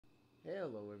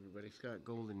Hello, everybody. Scott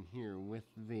Golden here with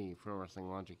the Pro Wrestling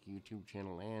Logic YouTube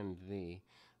channel and the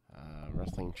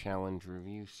Wrestling Challenge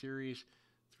Review Series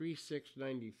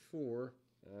 3694.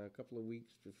 A couple of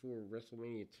weeks before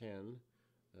WrestleMania 10.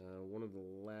 One of the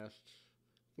last,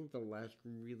 I think the last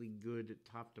really good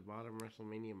top to bottom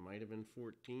WrestleMania might have been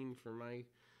 14 for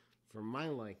my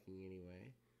liking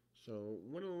anyway. So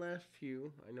one of the last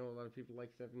few. I know a lot of people like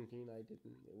 17. I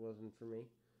didn't. It wasn't for me,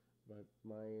 but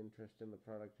my interest in the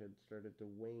product had started to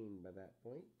wane by that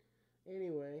point.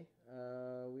 Anyway,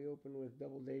 we open with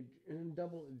Double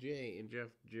J and Jeff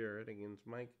Jarrett against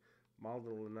Mike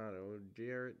Maldonado.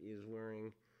 Jarrett is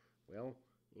wearing, well,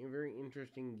 very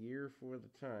interesting gear for the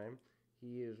time.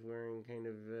 He is wearing kind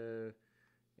of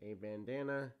a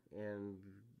bandana and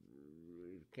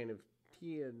kind of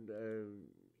tea and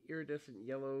iridescent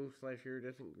yellow slash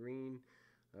iridescent green,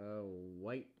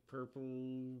 white,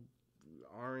 purple,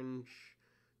 orange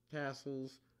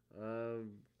tassels.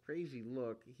 Crazy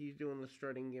look. He's doing the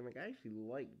strutting gimmick. I actually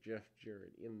like Jeff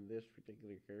Jarrett in this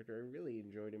particular character. I really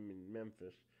enjoyed him in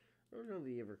Memphis. I don't know that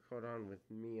he ever caught on with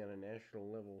me on a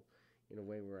national level in a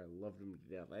way where I loved him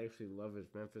to death. I actually love his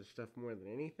Memphis stuff more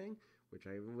than anything, which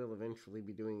I will eventually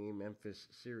be doing a Memphis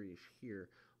series here.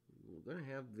 We're going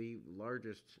to have the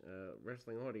largest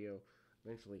wrestling audio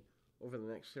eventually over the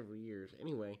next several years.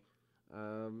 Anyway,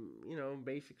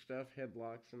 basic stuff,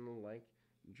 headlocks and the like.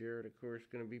 Jarrett, of course,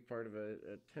 going to be part of a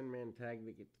 10-man tag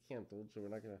that gets canceled, so we're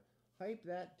not going to hype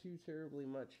that too terribly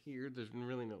much here. There's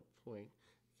really no point.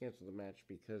 Cancel the match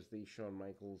because the Shawn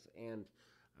Michaels and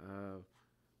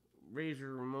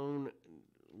Razor Ramon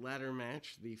ladder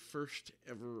match, the first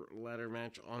ever ladder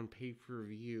match on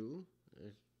pay-per-view,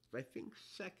 I think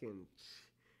second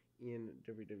in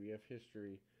WWF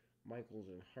history. Michaels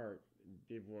and Hart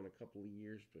did one a couple of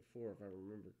years before, if I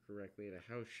remember correctly, at a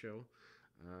house show.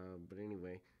 But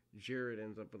anyway, Jarrett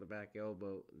ends up with a back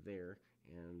elbow there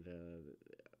and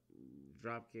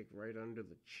drop kick right under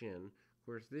the chin. Of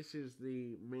course, this is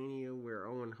the Mania where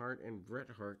Owen Hart and Bret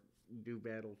Hart do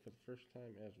battle for the first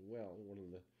time as well. One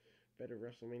of the better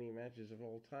WrestleMania matches of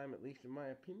all time, at least in my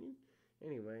opinion.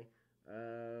 Anyway,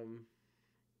 I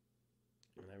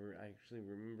actually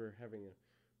remember having a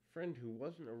friend who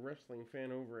wasn't a wrestling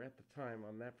fan over at the time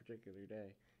on that particular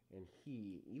day, and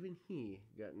even he,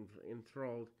 got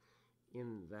enthralled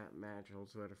in that match. I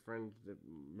also had a friend,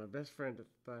 my best friend at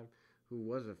the time, who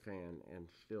was a fan and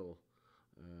still,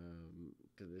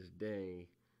 to this day,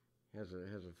 has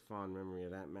a fond memory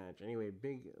of that match. Anyway,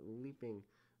 big leaping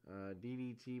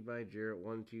DDT by Jarrett.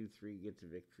 1, 2, 3 gets a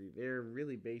victory there.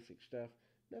 Really basic stuff.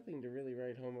 Nothing to really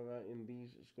write home about in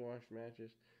these squash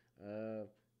matches.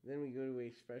 Then we go to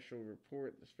a special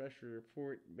report. The special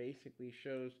report basically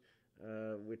shows,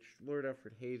 which Lord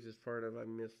Alfred Hayes is part of. I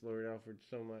miss Lord Alfred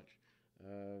so much.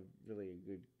 Really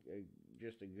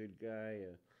just a good guy,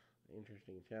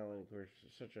 interesting talent. Of course,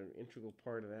 such an integral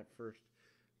part of that first,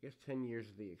 I guess, 10 years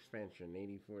of the expansion,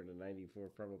 84 to 94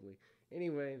 probably.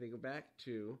 Anyway, they go back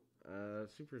to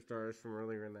Superstars from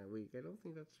earlier in that week. I don't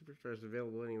think that Superstars is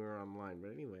available anywhere online,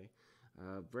 but anyway,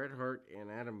 Bret Hart and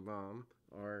Adam Bomb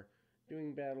are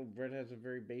doing battle. Bret has a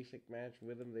very basic match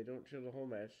with him. They don't show the whole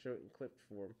match, show it in clipped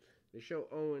form. They show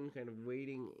Owen kind of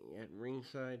waiting at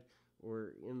ringside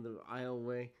or in the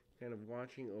aisleway, kind of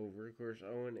watching over. Of course,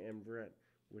 Owen and Bret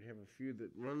would have a feud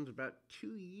that runs about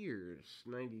 2 years,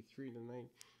 93 to 9,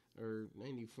 or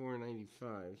 94,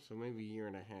 95, so maybe a year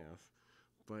and a half.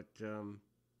 But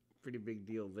pretty big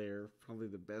deal there. Probably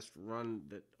the best run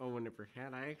that Owen ever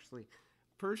had. I actually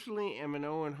personally am an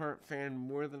Owen Hart fan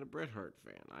more than a Bret Hart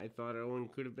fan. I thought Owen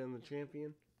could have been the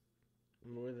champion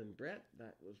more than Bret.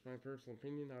 That was my personal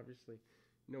opinion. Obviously,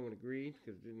 no one agreed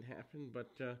because it didn't happen. But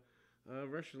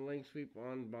Russian leg sweep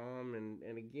on Bomb,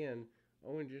 and again,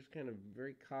 Owen just kind of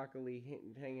very cockily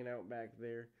hanging out back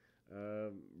there.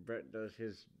 Bret does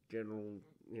his general,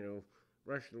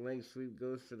 Russian leg sweep,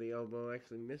 goes for the elbow,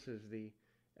 actually misses the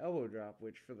elbow drop,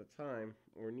 which for the time,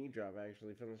 or knee drop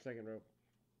actually, from the second rope,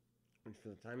 which for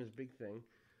the time is a big thing.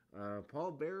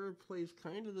 Paul Bearer plays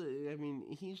kind of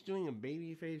he's doing a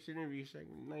babyface interview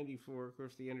segment, 94. Of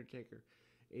course, The Undertaker,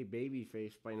 a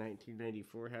babyface by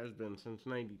 1994, has been since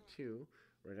 92,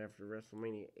 right after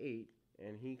WrestleMania 8.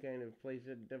 And he kind of plays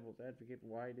a devil's advocate.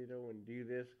 Why did Owen do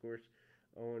this? Of course,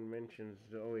 Owen mentions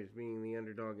always being the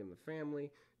underdog in the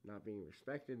family, not being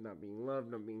respected, not being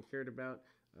loved, not being cared about.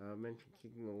 Mentioned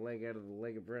kicking the leg out of the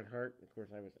leg of Bret Hart. Of course,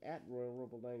 I was at Royal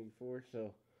Rumble 94,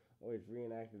 so always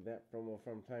reenacted that promo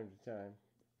from time to time.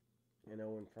 And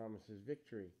Owen promises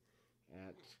victory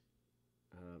at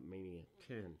Mania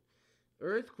 10.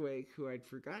 Earthquake, who I'd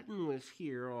forgotten was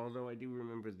here, although I do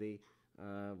remember the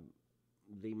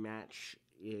match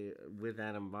with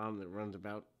Adam Bomb that runs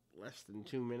about less than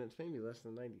 2 minutes, maybe less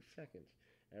than 90 seconds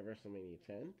at WrestleMania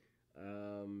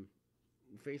 10.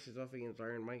 Faces off against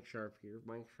Iron Mike Sharp here.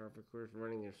 Mike Sharp, of course,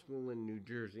 running a school in New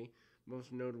Jersey.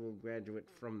 Most notable graduate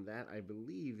from that, I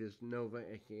believe, is Nova,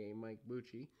 aka Mike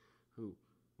Bucci, who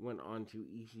went on to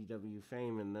ECW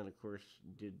fame and then, of course,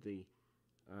 did the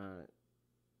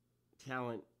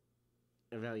talent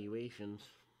evaluations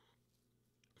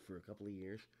for a couple of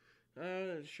years.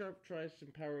 Sharp tries some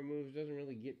power moves, doesn't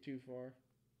really get too far.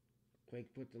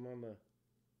 Quake puts him on the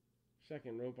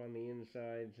second rope on the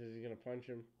inside, says he's going to punch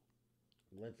him,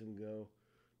 lets him go.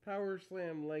 Power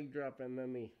slam, leg drop, and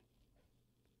then the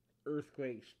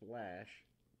earthquake splash.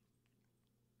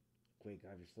 Quake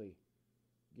obviously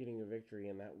getting a victory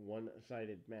in that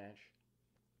one-sided match.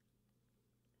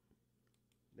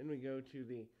 Then we go to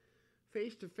the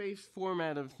face-to-face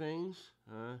format of things.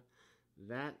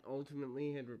 That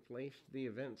ultimately had replaced the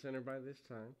Event Center by this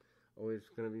time. Always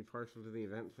going to be partial to the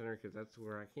Event Center because that's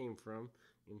where I came from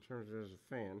in terms of as a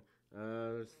fan.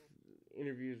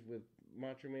 Interviews with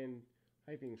Macho Man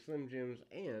hyping Slim Jims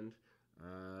and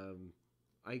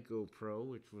Ico Pro,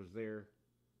 which was their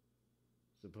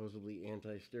supposedly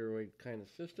anti-steroid kind of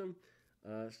system.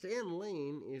 Stan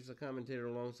Lane is a commentator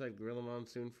alongside Gorilla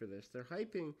Monsoon for this. They're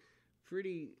hyping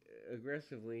pretty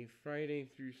aggressively Friday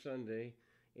through Sunday,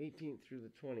 18th through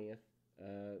the 20th,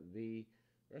 the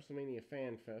WrestleMania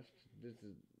Fan Fest. This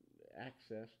is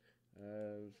Access,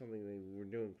 something they were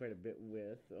doing quite a bit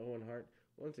with. Owen Hart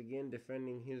once again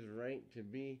defending his right to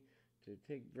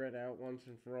take Bret out once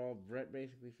and for all. Bret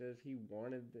basically says he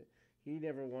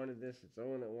never wanted this. It's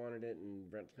Owen that wanted it, and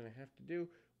Bret's going to have to do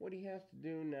what he has to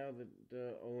do now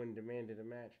that Owen demanded a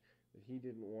match that he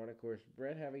didn't want. Of course,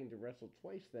 Bret having to wrestle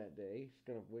twice that day. He's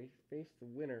going to face the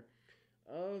winner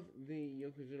of the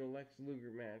Yokozuna Lex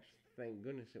Luger match. Thank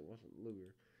goodness it wasn't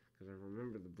Luger, because I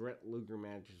remember the Bret Luger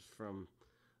matches from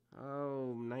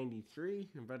 93,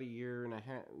 about a year and a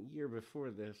half, year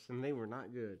before this, and they were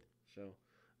not good. So,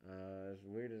 as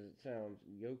weird as it sounds,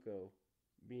 Yoko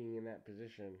being in that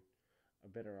position, a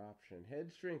better option.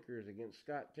 Head Shrinkers against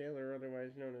Scott Taylor,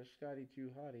 otherwise known as Scotty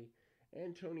 2 Hotty,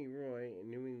 and Tony Roy, a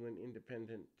New England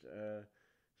independent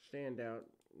standout,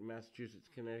 Massachusetts,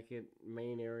 Connecticut,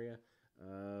 Maine area,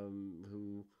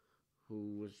 who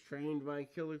was trained by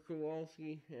Killer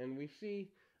Kowalski, and we see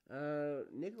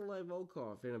Nikolai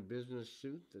Volkov in a business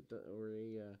suit, or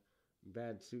a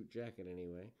bad suit jacket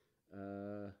anyway.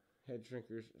 Head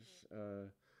Shrinkers,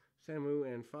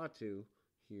 Samu and Fatu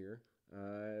here.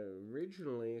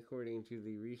 Originally, according to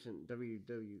the recent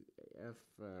WWF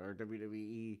or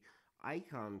WWE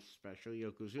Icons special,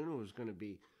 Yokozuna was going to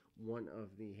be one of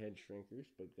the Head Shrinkers,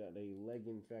 but got a leg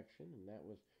infection, and that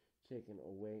was taken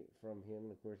away from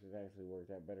him. Of course, it actually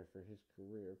worked out better for his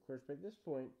career. Of course, by this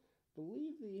point,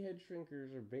 believe the Head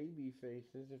Shrinkers are baby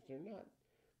faces. If they're not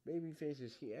baby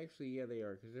faces, they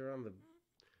are, because they're on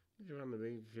the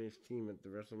babyface team at the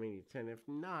WrestleMania 10. If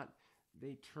not,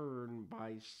 they turn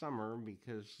by summer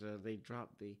because they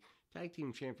dropped the tag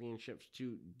team championships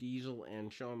to Diesel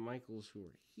and Shawn Michaels, who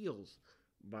were heels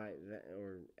by that,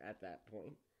 or at that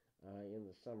point in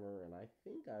the summer. And I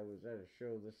think I was at a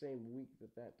show the same week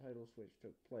that title switch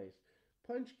took place.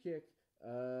 Punch kick,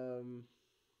 and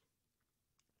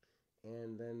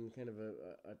then kind of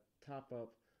a top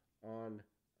up on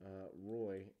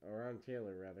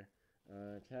Taylor rather.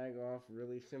 Tag off,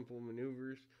 really simple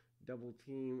maneuvers, double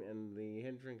team, and the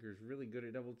Head Shrinkers really good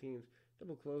at double teams,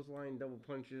 double clothesline, double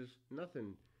punches,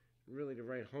 nothing really to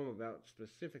write home about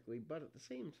specifically, but at the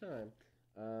same time,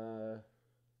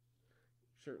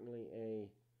 certainly a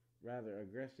rather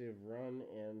aggressive run,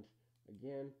 and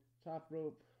again, top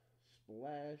rope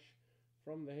splash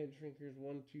from the Head Shrinkers,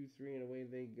 1, 2, 3, and away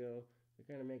they go. They're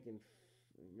kind of making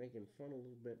fun a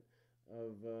little bit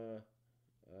of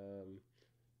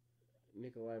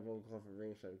Nikolai Volkov at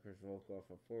ringside. Of course, Volkov,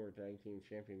 a former tag team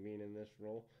champion, being in this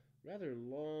role. Rather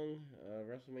long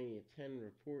WrestleMania 10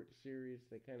 report series.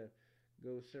 They kind of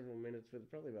go several minutes with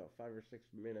it, probably about 5 or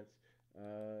 6 minutes.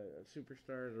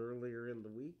 Superstars earlier in the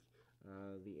week.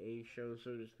 The A show,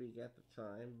 so to speak, at the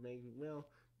time. Maybe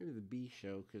the B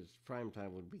show, because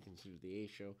primetime would be considered the A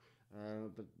show.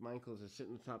 But Michaels is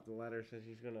sitting atop the ladder,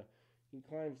 he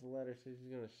climbs the ladder, says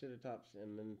he's going to sit atop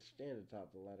and then stand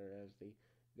atop the ladder as the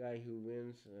guy who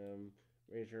wins,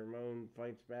 Razor Ramon,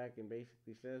 fights back and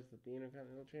basically says that the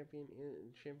Intercontinental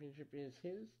Championship is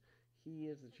his. He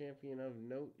is the champion of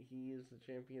note. He is the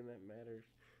champion that matters.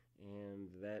 And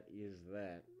that is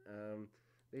that.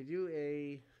 They do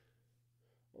a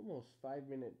almost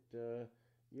 5-minute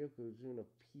Yokozuna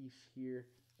piece here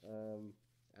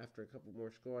after a couple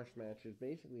more squash matches,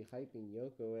 basically hyping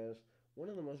Yoko as one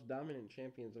of the most dominant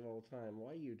champions of all time.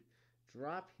 Why you'd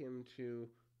drop him to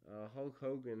Hulk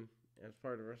Hogan as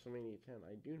part of WrestleMania 10,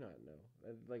 I do not know.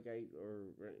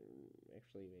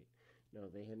 Actually, wait, no,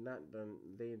 they had not done.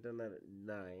 They had done that at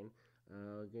 9.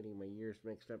 Getting my years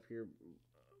mixed up here.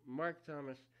 Mark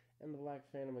Thomas and the Black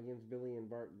Phantom against Billy and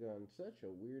Bart Gunn. Such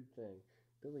a weird thing.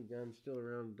 Billy Gunn's still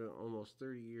around almost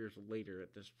 30 years later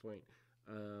at this point.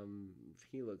 Um,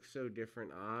 he looks so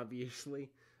different, obviously.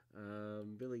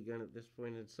 Billy Gunn at this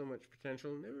point had so much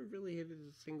potential. Never really hit as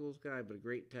a singles guy, but a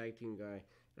great tag team guy.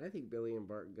 And I think Billy and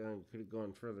Bart Gunn could have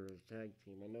gone further as a tag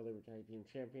team. I know they were tag team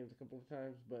champions a couple of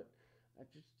times, but I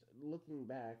just looking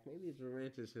back, maybe it's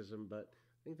romanticism, but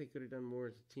I think they could have done more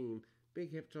as a team.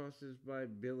 Big hip tosses by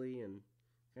Billy and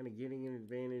kind of getting an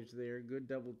advantage there. Good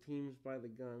double teams by the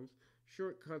Guns.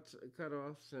 Shortcuts,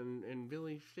 cutoffs, and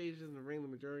Billy stays in the ring the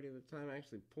majority of the time.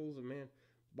 Actually pulls a man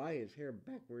by his hair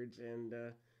backwards and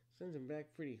sends him back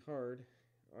pretty hard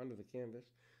onto the canvas.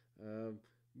 Uh,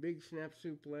 Big snap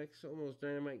suplex, almost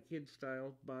Dynamite Kid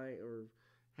style or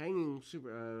hanging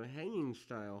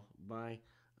style by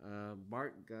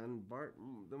Bart Gunn. Bart,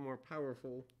 the more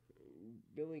powerful.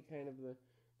 Billy, kind of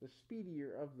the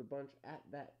speedier of the bunch at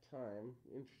that time.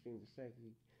 Interesting to say,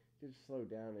 he did slow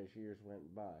down as years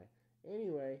went by.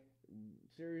 Anyway,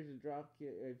 series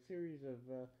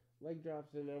of leg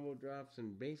drops and elbow drops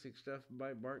and basic stuff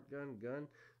by Bart Gunn. Gunn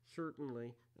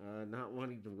certainly not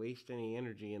wanting to waste any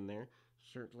energy in there.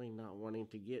 Certainly not wanting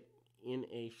to get in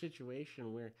a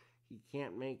situation where he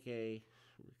can't make a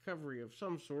recovery of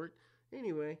some sort.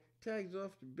 Anyway, tags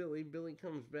off to Billy. Billy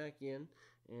comes back in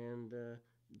and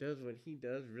does what he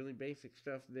does. Really basic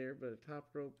stuff there, but a top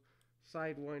rope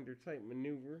sidewinder type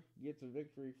maneuver gets a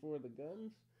victory for the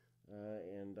Guns.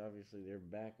 And obviously they're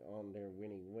back on their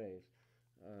winning ways.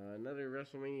 Another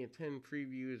WrestleMania 10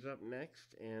 preview is up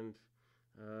next, and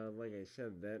like I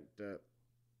said, that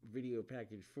video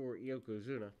package for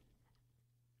Yokozuna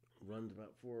runs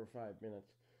about 4 or 5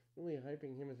 minutes. Really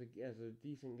hyping him as a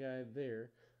decent guy there.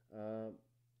 Uh,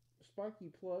 Sparky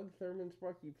Plug, Thurman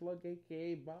Sparky Plug,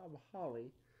 aka Bob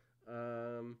Holly.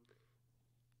 Um,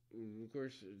 of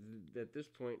course, at this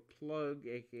point, Plug,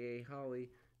 aka Holly,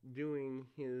 doing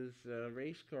his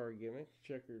race car gimmick,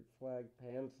 checkered flag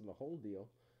pants, and the whole deal.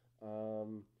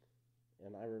 Um,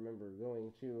 and I remember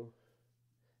going to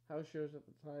house shows at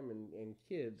the time and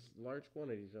kids, large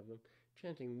quantities of them,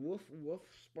 chanting "Woof Woof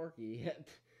Sparky" at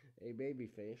a baby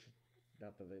face.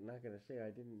 Not that they're not going to say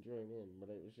I didn't join in, but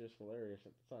it was just hilarious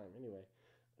at the time. Anyway,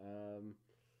 um,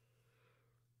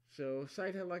 so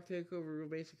side headlock takeover, real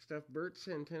basic stuff. Bert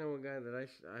Santeno, a guy that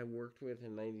I worked with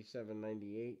in 97,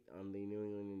 98 on the New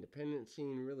England independent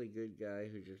scene. Really good guy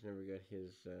who just never got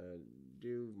his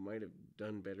due. Might have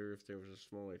done better if there was a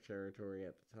smaller territory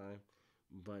at the time.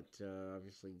 But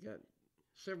obviously got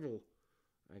several,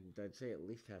 I'd say at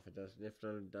least half a dozen, if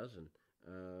not a dozen,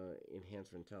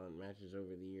 enhancement talent matches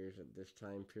over the years at this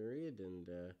time period, and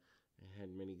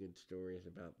had many good stories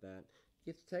about that.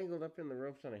 Gets tangled up in the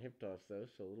ropes on a hip toss, though,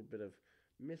 so a little bit of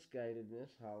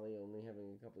misguidedness. Holly only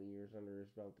having a couple of years under his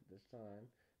belt at this time.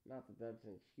 Not that that's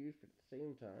an excuse, but at the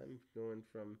same time, going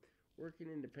from working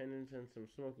independence and some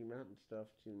Smoky Mountain stuff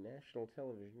to national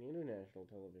television, international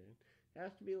television,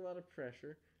 has to be a lot of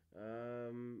pressure.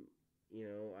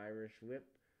 Irish whip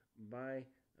by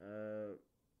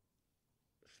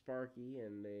Sparky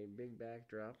and a big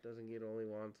backdrop. Doesn't get all he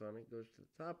wants on it. Goes to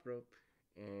the top rope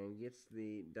and gets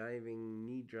the diving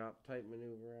knee drop type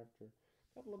maneuver after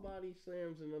a couple of body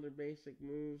slams and other basic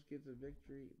moves. Gets a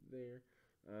victory there.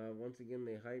 Once again,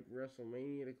 they hype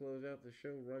WrestleMania to close out the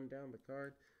show, run down the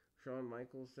card. Shawn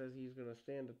Michaels says he's going to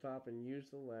stand atop and use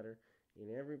the ladder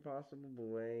in every possible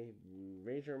way.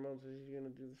 Razor Ramon says he's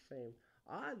going to do the same.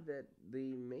 Odd that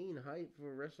the main hype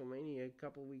for WrestleMania a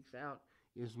couple weeks out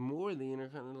is more the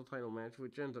Intercontinental title match,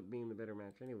 which ends up being the better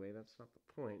match anyway. That's not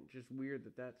the point. Just weird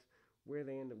that that's where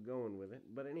they end up going with it.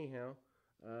 But anyhow,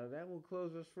 that will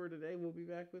close us for today. We'll be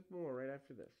back with more right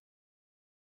after this.